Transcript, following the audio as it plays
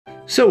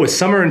So with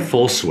summer in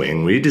full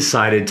swing, we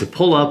decided to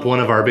pull up one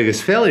of our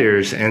biggest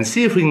failures and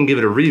see if we can give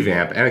it a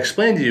revamp and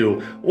explain to you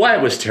why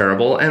it was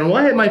terrible and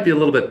why it might be a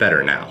little bit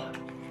better now.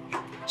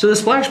 So the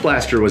Splash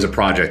Blaster was a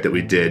project that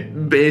we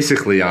did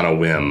basically on a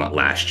whim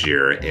last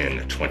year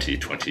in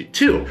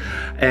 2022.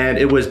 And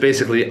it was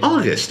basically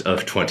August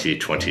of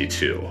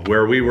 2022,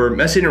 where we were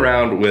messing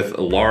around with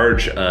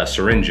large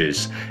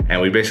syringes,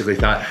 and we basically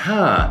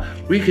thought,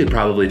 we could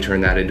probably turn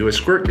that into a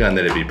squirt gun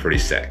that'd be pretty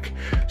sick.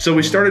 So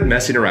we started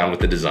messing around with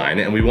the design,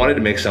 and we wanted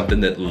to make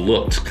something that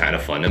looked kind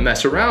of fun to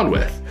mess around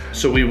with.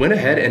 So we went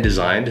ahead and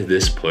designed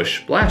this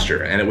push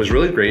blaster, and it was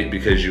really great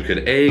because you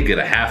could get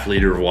a ½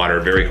 liter of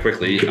water very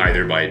quickly,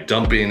 either by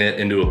dumping it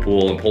into a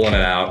pool and pulling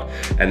it out,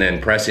 and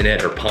then pressing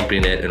it or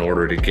pumping it in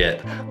order to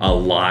get a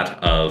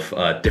lot of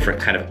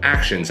different kind of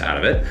actions out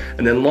of it.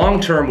 And then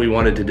long term, we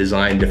wanted to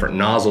design different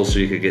nozzles so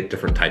you could get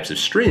different types of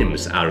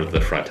streams out of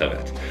the front of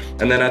it.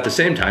 And then at the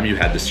same time, you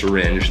had the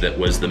syringe that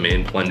was the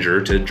main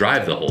plunger to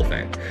drive the whole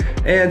thing.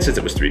 And since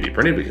it was 3D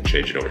printed, we could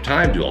change it over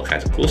time, do all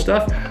kinds of cool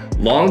stuff.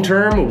 Long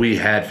term, we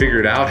had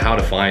figured out how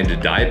to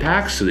find dye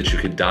packs so that you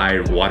could dye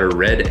water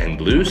red and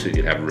blue, so you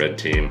could have red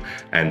team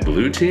and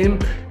blue team.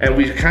 And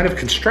we kind of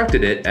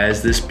constructed it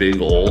as this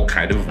big old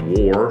kind of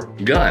war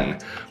gun,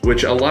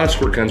 which a lot of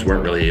squirt guns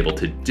weren't really able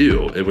to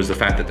do. It was the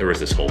fact that there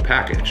was this whole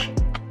package.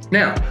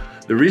 Now,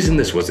 the reason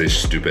this was a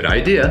stupid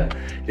idea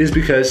is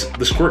because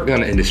the squirt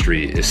gun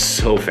industry is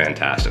so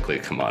fantastically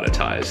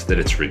commoditized that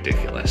it's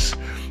ridiculous.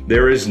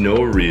 There is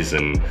no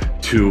reason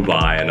to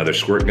buy another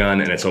squirt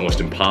gun, and it's almost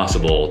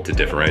impossible to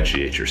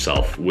differentiate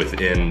yourself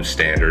within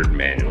standard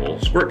manual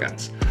squirt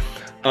guns.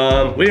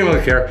 We didn't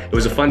really care. It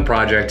was a fun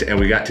project, and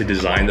we got to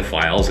design the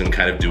files and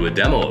kind of do a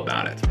demo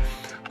about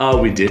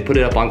it. We did put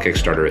it up on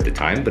Kickstarter at the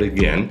time, but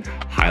again,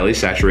 highly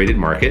saturated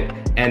market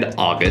and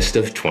August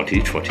of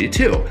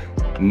 2022.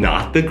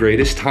 Not the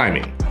greatest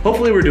timing.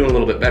 Hopefully we're doing a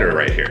little bit better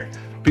right here,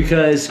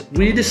 because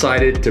we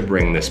decided to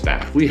bring this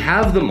back. We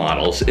have the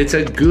models. It's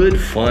a good,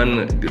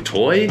 fun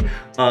toy,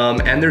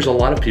 and there's a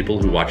lot of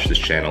people who watch this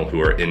channel who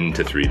are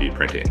into 3D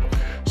printing.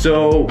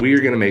 So we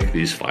are gonna make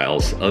these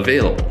files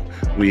available.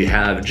 We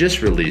have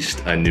just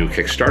released a new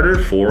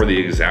Kickstarter for the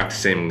exact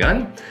same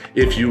gun.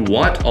 If you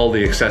want all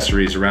the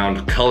accessories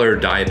around color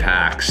dye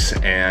packs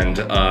and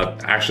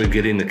actually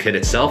getting the kit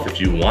itself,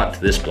 if you want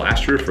this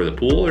blaster for the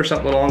pool or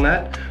something along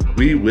that,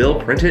 we will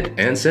print it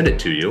and send it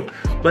to you.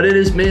 But it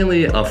is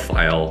mainly a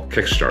file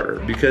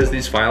Kickstarter because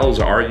these files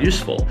are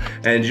useful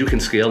and you can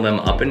scale them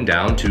up and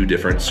down to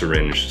different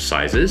syringe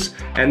sizes,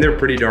 and they're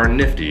pretty darn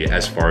nifty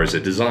as far as a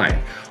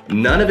design.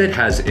 None of it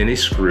has any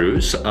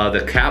screws.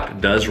 The cap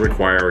does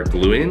require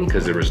gluing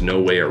because there was no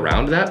way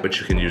around that, but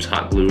you can use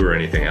hot glue or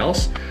anything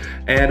else.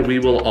 And we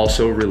will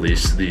also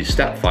release the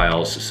step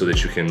files so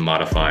that you can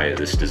modify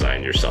this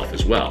design yourself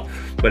as well.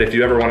 But if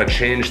you ever want to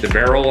change the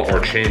barrel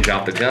or change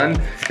out the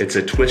gun, it's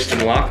a twist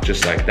and lock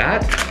just like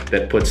that,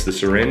 that puts the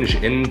syringe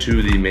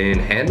into the main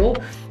handle.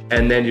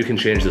 And then you can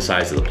change the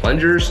size of the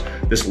plungers.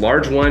 This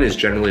large one is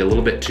generally a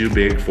little bit too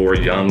big for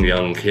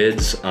young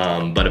kids,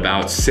 but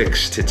about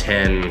 6 to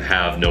 10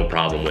 have no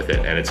problem with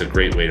it. And it's a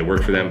great way to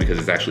work for them because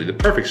it's actually the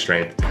perfect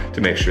strength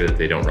to make sure that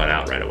they don't run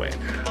out right away.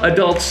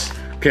 Adults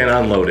can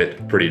unload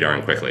it pretty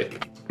darn quickly.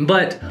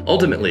 But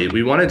ultimately,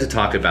 we wanted to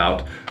talk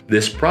about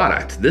this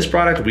product. This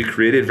product we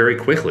created very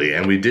quickly,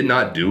 and we did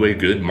not do a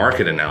good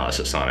market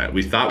analysis on it.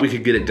 We thought we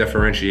could get it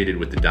differentiated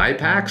with the dye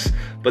packs,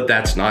 but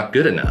that's not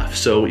good enough.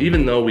 So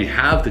even though we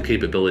have the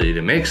capability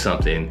to make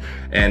something,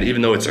 and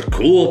even though it's a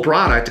cool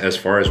product as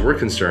far as we're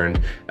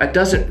concerned, that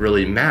doesn't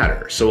really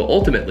matter. So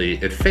ultimately,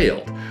 it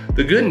failed.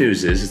 The good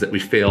news is that we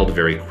failed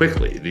very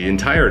quickly. The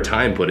entire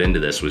time put into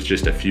this was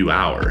just a few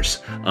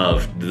hours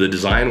of the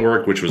design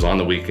work, which was on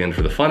the weekend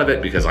for the fun of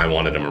it because I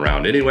wanted them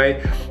around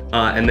anyway,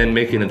 and then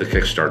making it the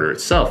Kickstarter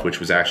itself, which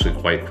was actually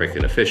quite quick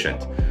and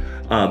efficient.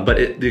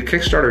 But the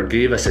Kickstarter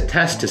gave us a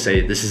test to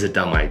say, this is a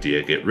dumb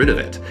idea, get rid of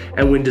it.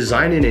 And when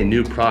designing a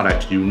new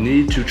product, you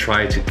need to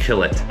try to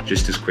kill it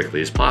just as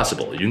quickly as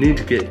possible. You need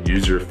to get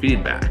user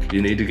feedback.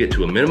 You need to get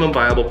to a minimum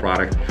viable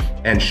product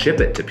and ship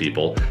it to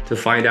people to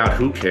find out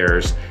who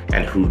cares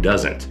and who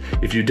doesn't.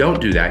 If you don't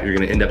do that, you're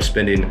gonna end up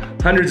spending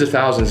hundreds of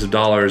thousands of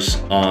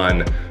dollars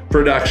on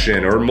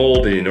production or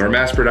molding or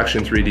mass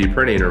production 3D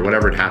printing or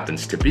whatever it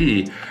happens to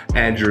be,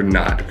 and you're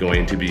not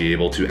going to be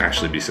able to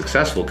actually be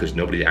successful because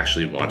nobody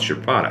actually wants your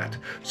product.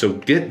 So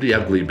get the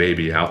ugly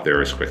baby out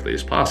there as quickly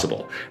as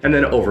possible. And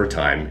then over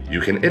time,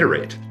 you can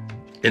iterate.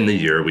 In the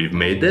year we've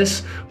made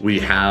this, we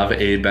have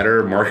a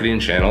better marketing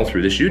channel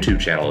through this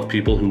YouTube channel of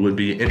people who would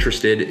be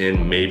interested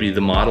in maybe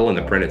the model and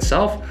the print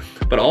itself,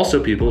 but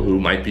also people who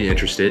might be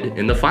interested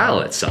in the file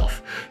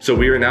itself. So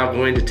we are now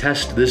going to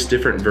test this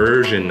different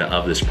version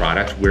of this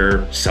product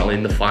where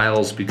selling the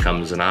files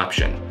becomes an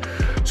option.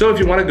 So if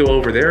you want to go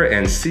over there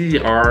and see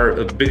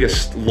our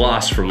biggest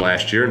loss from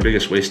last year and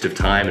biggest waste of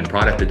time and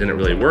product that didn't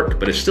really work,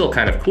 but is still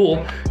kind of cool,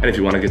 and if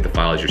you want to get the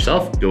files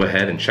yourself, go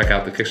ahead and check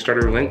out the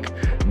Kickstarter link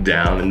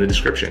down in the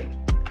description.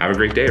 Have a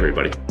great day,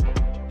 everybody.